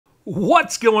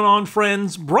What's going on,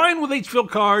 friends? Brian with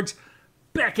HvilleCards,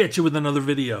 back at you with another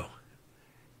video.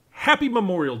 Happy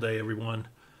Memorial Day, everyone.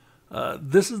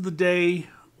 This is the day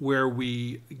where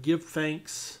we give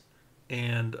thanks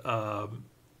and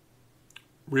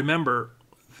remember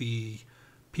the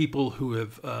people who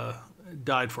have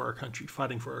died for our country,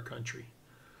 fighting for our country.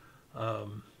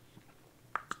 One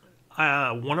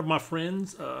of my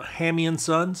friends,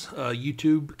 Hammie&Son's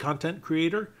YouTube content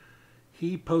creator,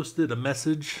 he posted a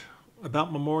message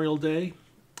about Memorial Day,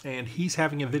 and he's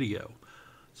having a video.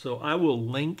 So I will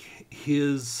link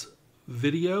his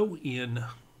video in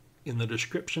the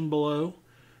description below,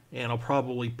 and I'll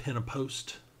probably pin a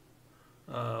post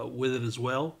with it as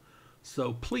well.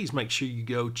 So please make sure you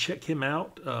go check him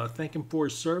out, thank him for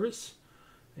his service,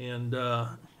 and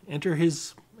enter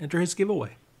his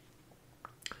giveaway.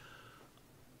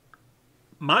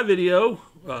 My video,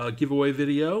 giveaway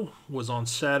video, was on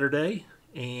Saturday,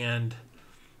 and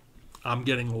I'm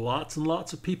getting lots and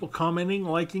lots of people commenting,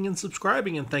 liking, and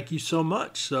subscribing, and thank you so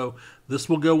much. So this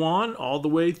will go on all the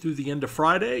way through the end of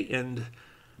Friday, and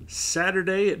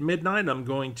Saturday at midnight, I'm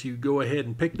going to go ahead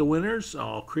and pick the winners.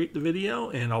 I'll create the video,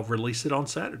 and I'll release it on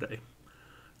Saturday,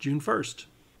 June 1st.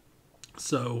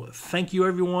 So thank you,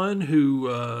 everyone who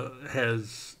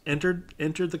has entered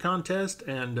the contest,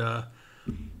 and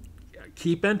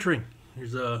keep entering.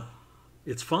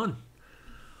 It's fun.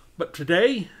 But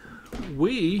today,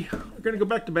 we are going to go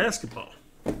back to basketball.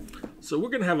 So we're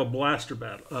going to have a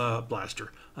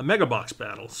a mega box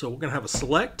battle. So we're going to have a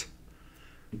select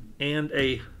and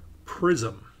a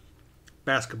Prizm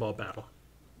basketball battle.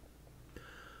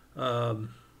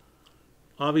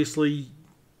 Obviously,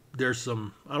 there's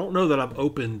some, I don't know that I've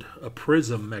opened a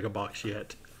Prizm mega box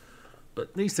yet,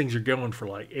 but these things are going for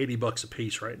like 80 bucks a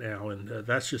piece right now, and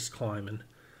that's just climbing.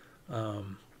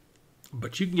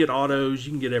 But you can get autos,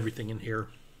 you can get everything in here.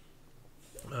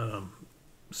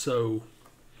 So,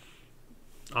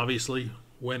 obviously,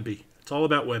 Wemby. It's all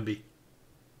about Wemby.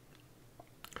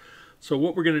 So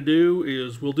what we're going to do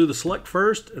is we'll do the select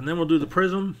first, and then we'll do the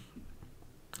Prizm.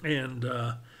 And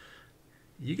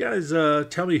you guys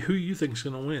tell me who you think is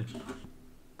going to win.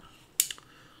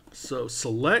 So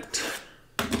select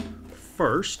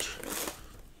first.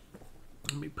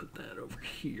 Let me put that over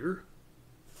here.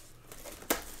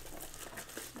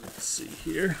 Let's see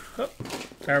here. Oh,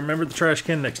 I remember the trash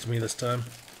can next to me this time.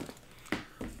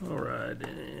 All right,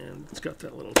 and it's got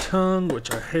that little tongue,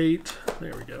 which I hate.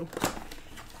 There we go.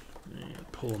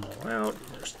 And pull them all out.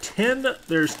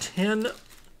 There's 10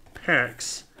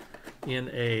 packs in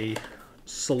a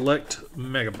select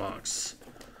mega box.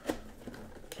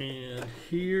 And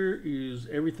here is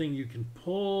everything you can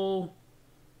pull.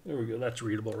 There we go. That's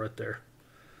readable right there.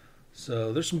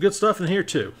 So there's some good stuff in here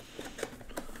too.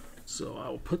 So I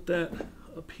will put that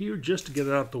up here just to get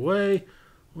it out the way.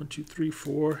 1, 2, 3,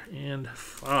 4, and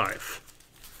 5.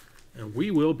 And we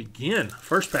will begin.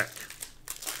 First pack.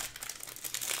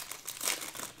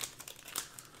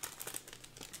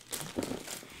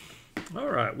 All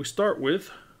right, we start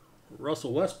with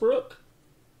Russell Westbrook,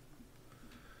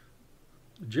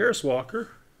 Jarris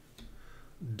Walker,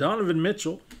 Donovan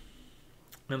Mitchell,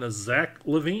 and a Zach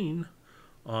LaVine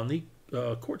on the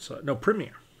courtside. No,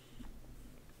 Premier.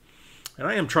 And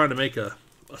I am trying to make a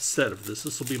set of this.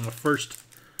 This will be my first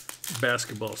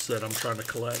basketball set I'm trying to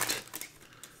collect.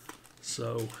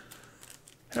 So,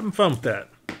 having fun with that.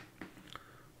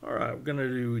 All right, we're going to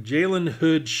do Jalen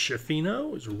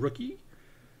Hood-Schifino as a rookie.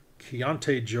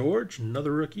 Keontae George,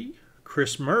 another rookie.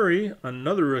 Chris Murray,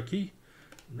 another rookie.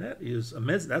 And that's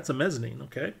a mezzanine,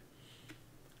 okay.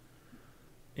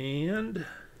 And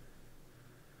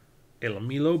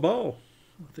LaMelo Ball.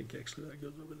 I think actually that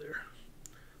goes over there.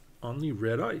 On the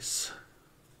red ice.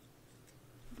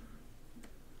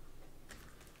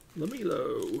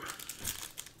 LaMelo.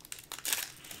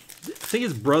 I think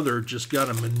his brother just got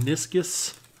a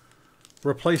meniscus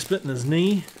replacement in his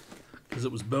knee because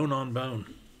it was bone on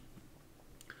bone.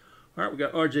 All right, we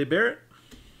got R.J. Barrett,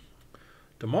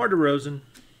 DeMar DeRozan,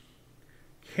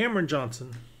 Cameron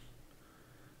Johnson,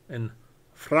 and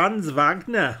Franz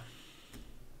Wagner.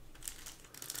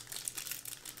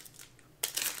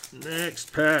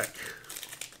 Next pack.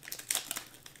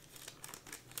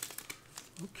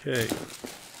 Okay.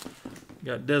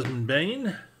 Got Desmond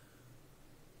Bane,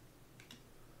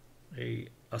 a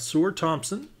Asur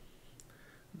Thompson,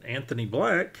 Anthony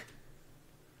Black,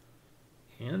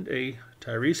 and a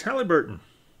Tyrese Halliburton.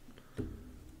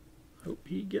 Hope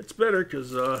he gets better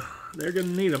because they're going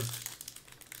to need him.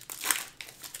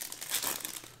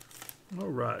 All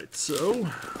right, so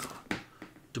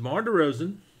DeMar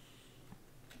DeRozan,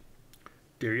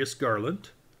 Darius Garland,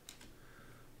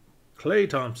 Klay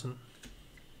Thompson,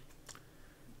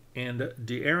 and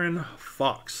De'Aaron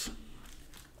Fox.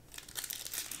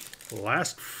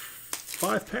 Last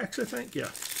 5 packs, I think. Yeah.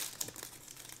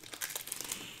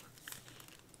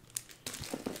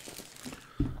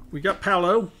 We got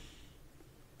Paolo,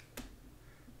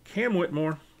 Cam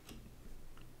Whitmore,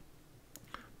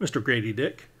 Mr. Grady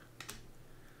Dick,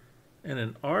 and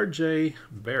an RJ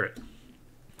Barrett.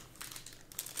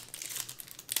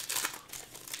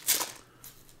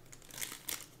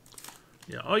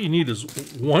 Yeah, all you need is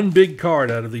one big card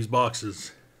out of these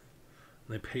boxes,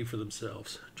 and they pay for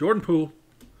themselves. Jordan Poole,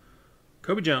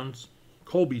 Kobe Jones,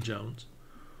 Colby Jones,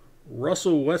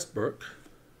 Russell Westbrook,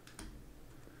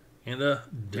 and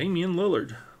Damian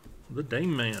Lillard, the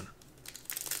Dame Man.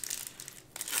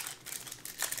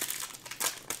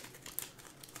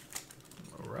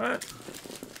 All right.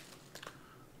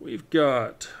 We've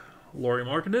got Lauri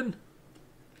Markkanen,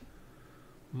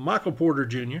 Michael Porter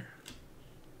Jr.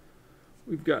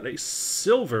 We've got a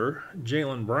silver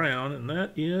Jaylen Brown, and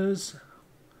that is,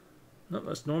 no,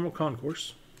 that's normal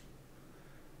concourse.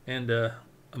 And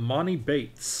Amani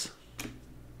Bates.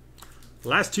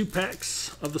 Last 2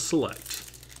 packs of the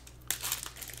select.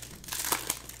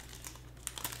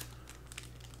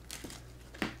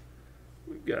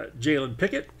 We've got Jalen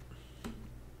Pickett,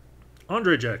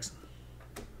 Andre Jackson,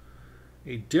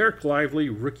 a Derek Lively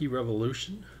Rookie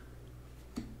Revolution,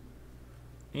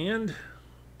 and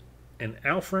an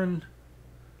Alfred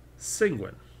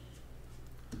Sengun.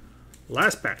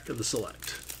 Last pack of the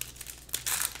select.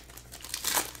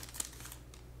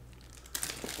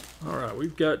 All right,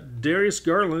 we've got Darius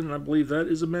Garland. I believe that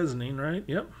is a mezzanine, right?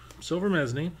 Yep, silver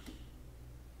mezzanine.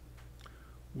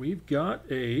 We've got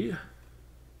a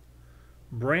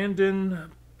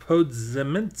Brandon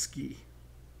Podziemski.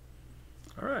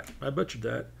 All right, I butchered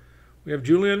that. We have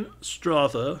Julian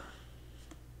Stratha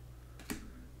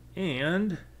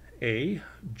and a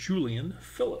Julian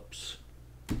Phillips.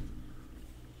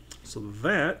 So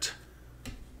that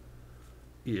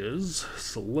is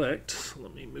select.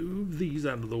 Let me move these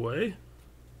out of the way.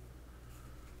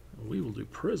 We will do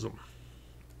Prizm.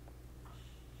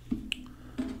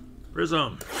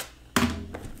 Prizm.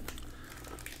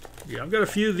 Yeah, I've got a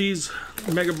few of these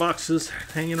mega boxes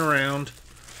hanging around.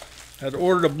 I'd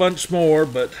ordered a bunch more,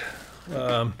 but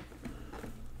I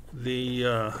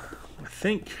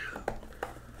think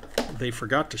they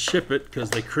forgot to ship it because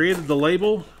they created the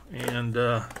label and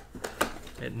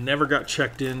it never got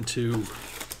checked into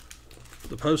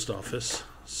the post office.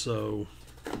 So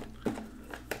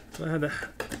I had to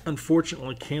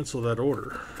unfortunately cancel that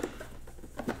order.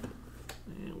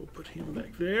 And we'll put him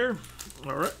back there.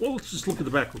 All right, well, let's just look at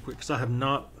the back real quick because I have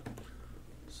not.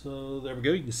 So there we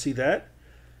go. You can see that.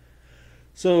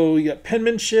 So you got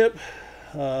penmanship,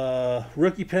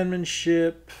 rookie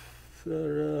penmanship,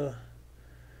 the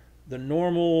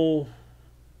normal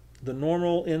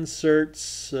inserts,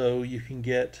 so you can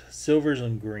get silvers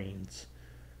and greens,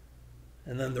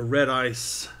 and then the red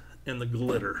ice and the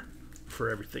glitter for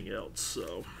everything else.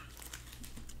 So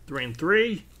 3 and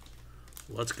 3,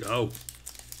 let's go.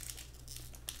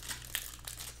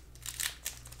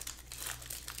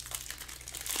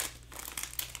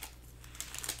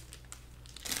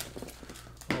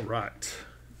 All right,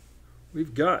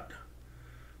 we've got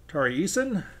Tari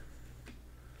Eason,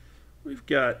 we've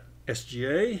got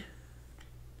SGA,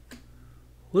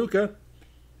 Luka,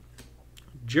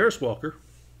 Jarris Walker.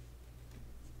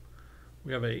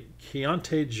 We have a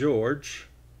Keontae George,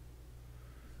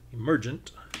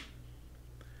 Emergent,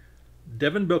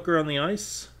 Devin Booker on the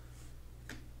ice.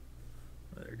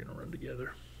 They're going to run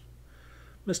together.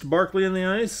 Mr. Barkley on the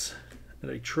ice, and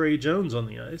a Trey Jones on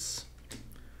the ice.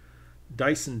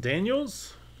 Dyson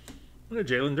Daniels, and a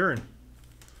Jalen Duren.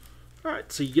 All right,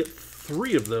 so you get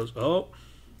 3 of those. Oh,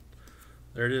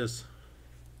 there it is.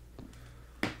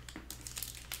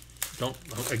 Don't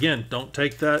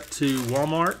take that to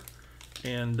Walmart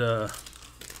and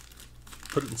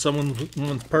put it in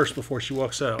someone's purse before she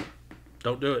walks out.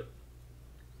 Don't do it.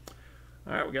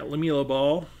 All right, we got LaMelo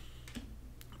Ball,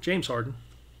 James Harden,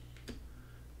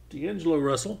 D'Angelo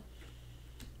Russell,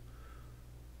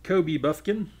 Kobe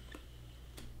Buffkin.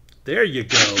 There you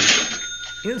go.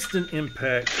 Instant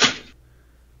impact.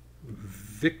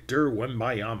 Victor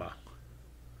Wembanyama.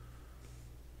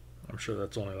 I'm sure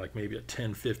that's only like maybe a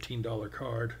 $10, $15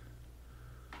 card,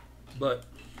 but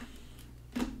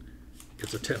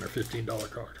it's a $10 or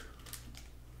 $15 card.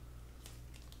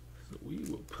 So we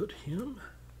will put him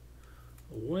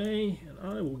away, and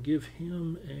I will give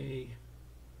him a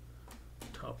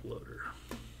top loader.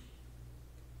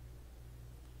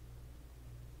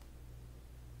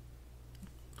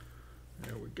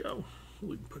 There we go.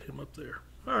 We can put him up there.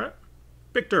 All right.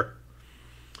 Victor.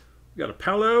 We got a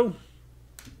Paolo,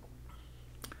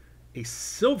 a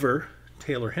silver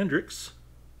Taylor Hendricks,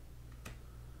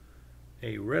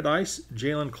 a red ice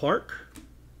Jalen Clark,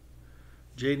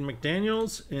 Jaden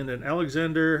McDaniels, and an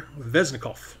Alexander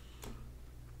Vesnikov.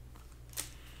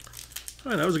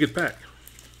 All right, that was a good pack.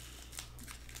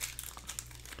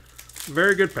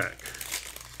 Very good pack.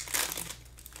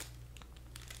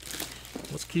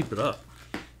 Let's keep it up.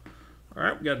 All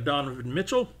right, we got Donovan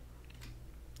Mitchell,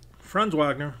 Franz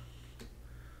Wagner,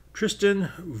 Tristan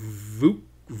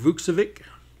Vukcevic.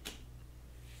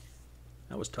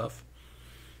 That was tough.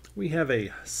 We have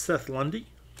a Seth Lundy,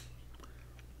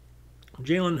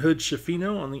 Jalen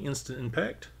Hood-Schifino on the Instant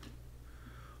Impact,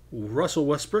 Russell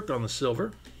Westbrook on the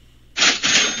silver.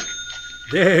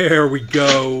 There we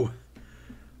go.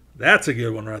 That's a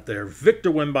good one right there. Victor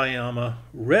Wembanyama,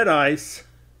 red ice.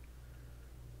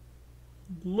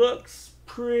 Looks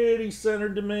pretty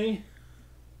centered to me.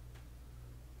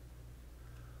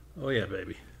 Oh yeah,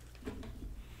 baby.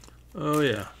 Oh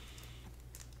yeah.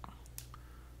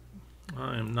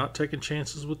 I am not taking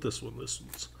chances with this one.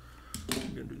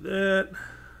 I'm going to do that.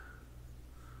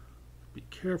 Be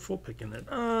careful picking it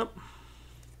up.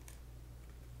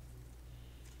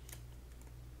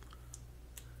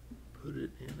 Put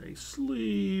it in a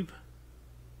sleeve.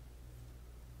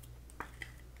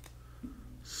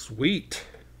 Sweet.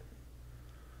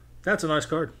 That's a nice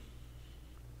card.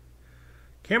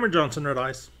 Cameron Johnson, red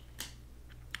ice.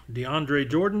 DeAndre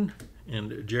Jordan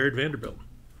and Jared Vanderbilt.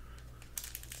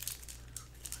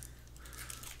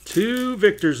 2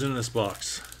 victors in this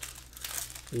box.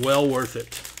 Well worth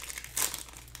it.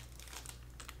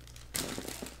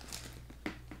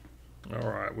 All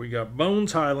right, we got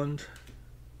Bones Highland,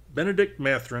 Benedict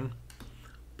Mathurin,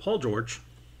 Paul George,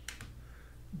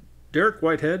 Derek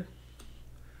Whitehead,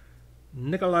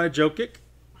 Nikolai Jokic.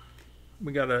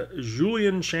 We got a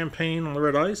Julian Champagne on the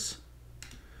red ice,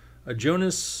 a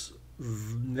Jonas,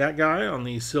 that guy on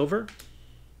the silver.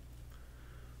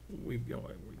 We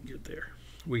get there.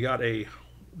 We got a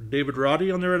David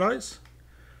Roddy on the red ice,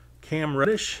 Cam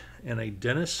Reddish, and a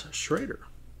Dennis Schrader.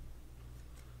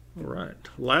 All right,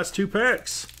 last 2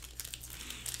 packs,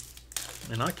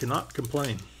 and I cannot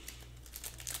complain.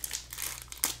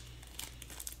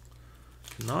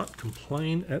 Cannot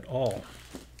complain at all.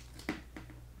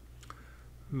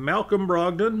 Malcolm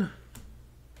Brogdon,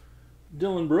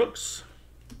 Dylan Brooks,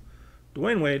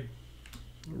 Dwayne Wade,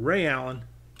 Ray Allen,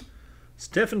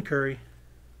 Stephen Curry,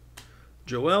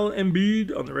 Joel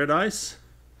Embiid on the red ice,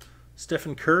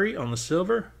 Stephen Curry on the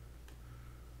silver,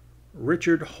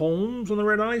 Richard Holmes on the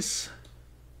red ice.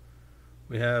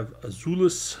 We have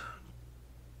Azulis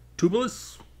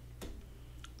Tubelis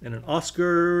and an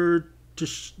Oscar,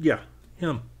 yeah,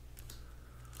 him.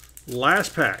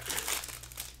 Last pack.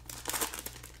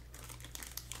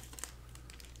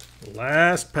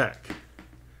 Last pack.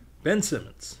 Ben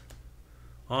Simmons,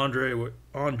 Andrew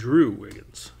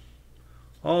Wiggins,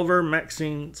 Oliver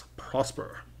Maxine's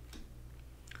Prosper,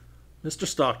 Mr.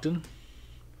 Stockton,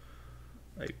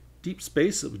 a Deep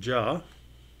Space of Ja,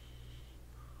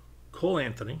 Cole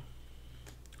Anthony,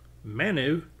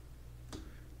 Manu,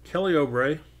 Kelly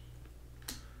Oubre,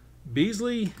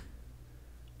 Beasley,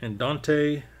 and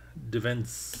Dante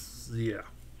DeVencia.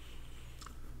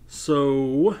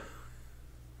 So,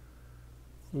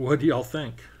 what do y'all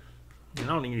think?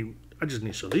 I just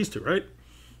need to show these 2, right?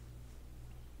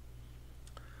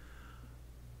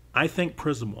 I think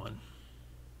Prizm won.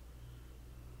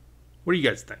 What do you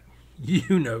guys think?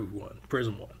 You know who won.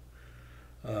 Prizm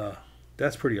won.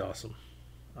 That's pretty awesome.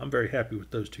 I'm very happy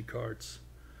with those 2 cards.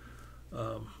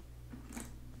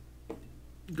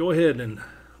 Go ahead and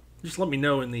just let me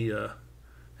know in the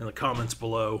comments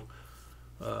below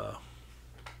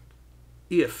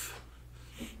if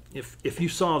you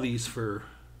saw these for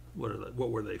what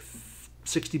were they,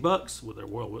 $60? Well, they're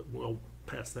well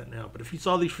past that now. But if you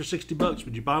saw these for $60,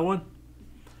 would you buy one?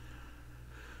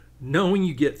 Knowing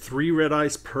you get 3 red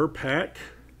ice per pack,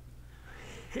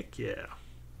 heck yeah,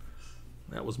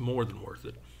 that was more than worth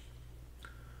it.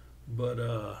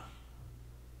 But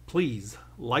please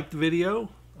like the video,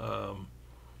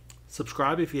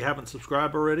 subscribe if you haven't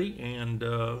subscribed already, and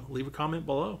leave a comment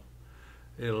below.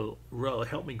 It'll really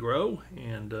help me grow,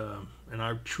 and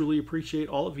I truly appreciate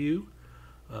all of you.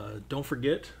 Don't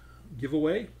forget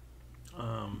giveaway.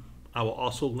 I will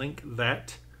also link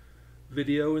that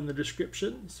video in the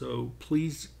description, so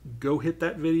please go hit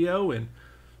that video and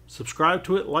subscribe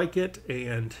to it, like it,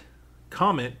 and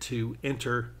comment to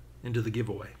enter into the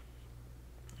giveaway.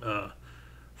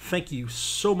 Thank you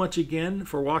so much again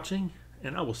for watching,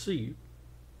 and I will see you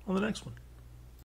on the next one.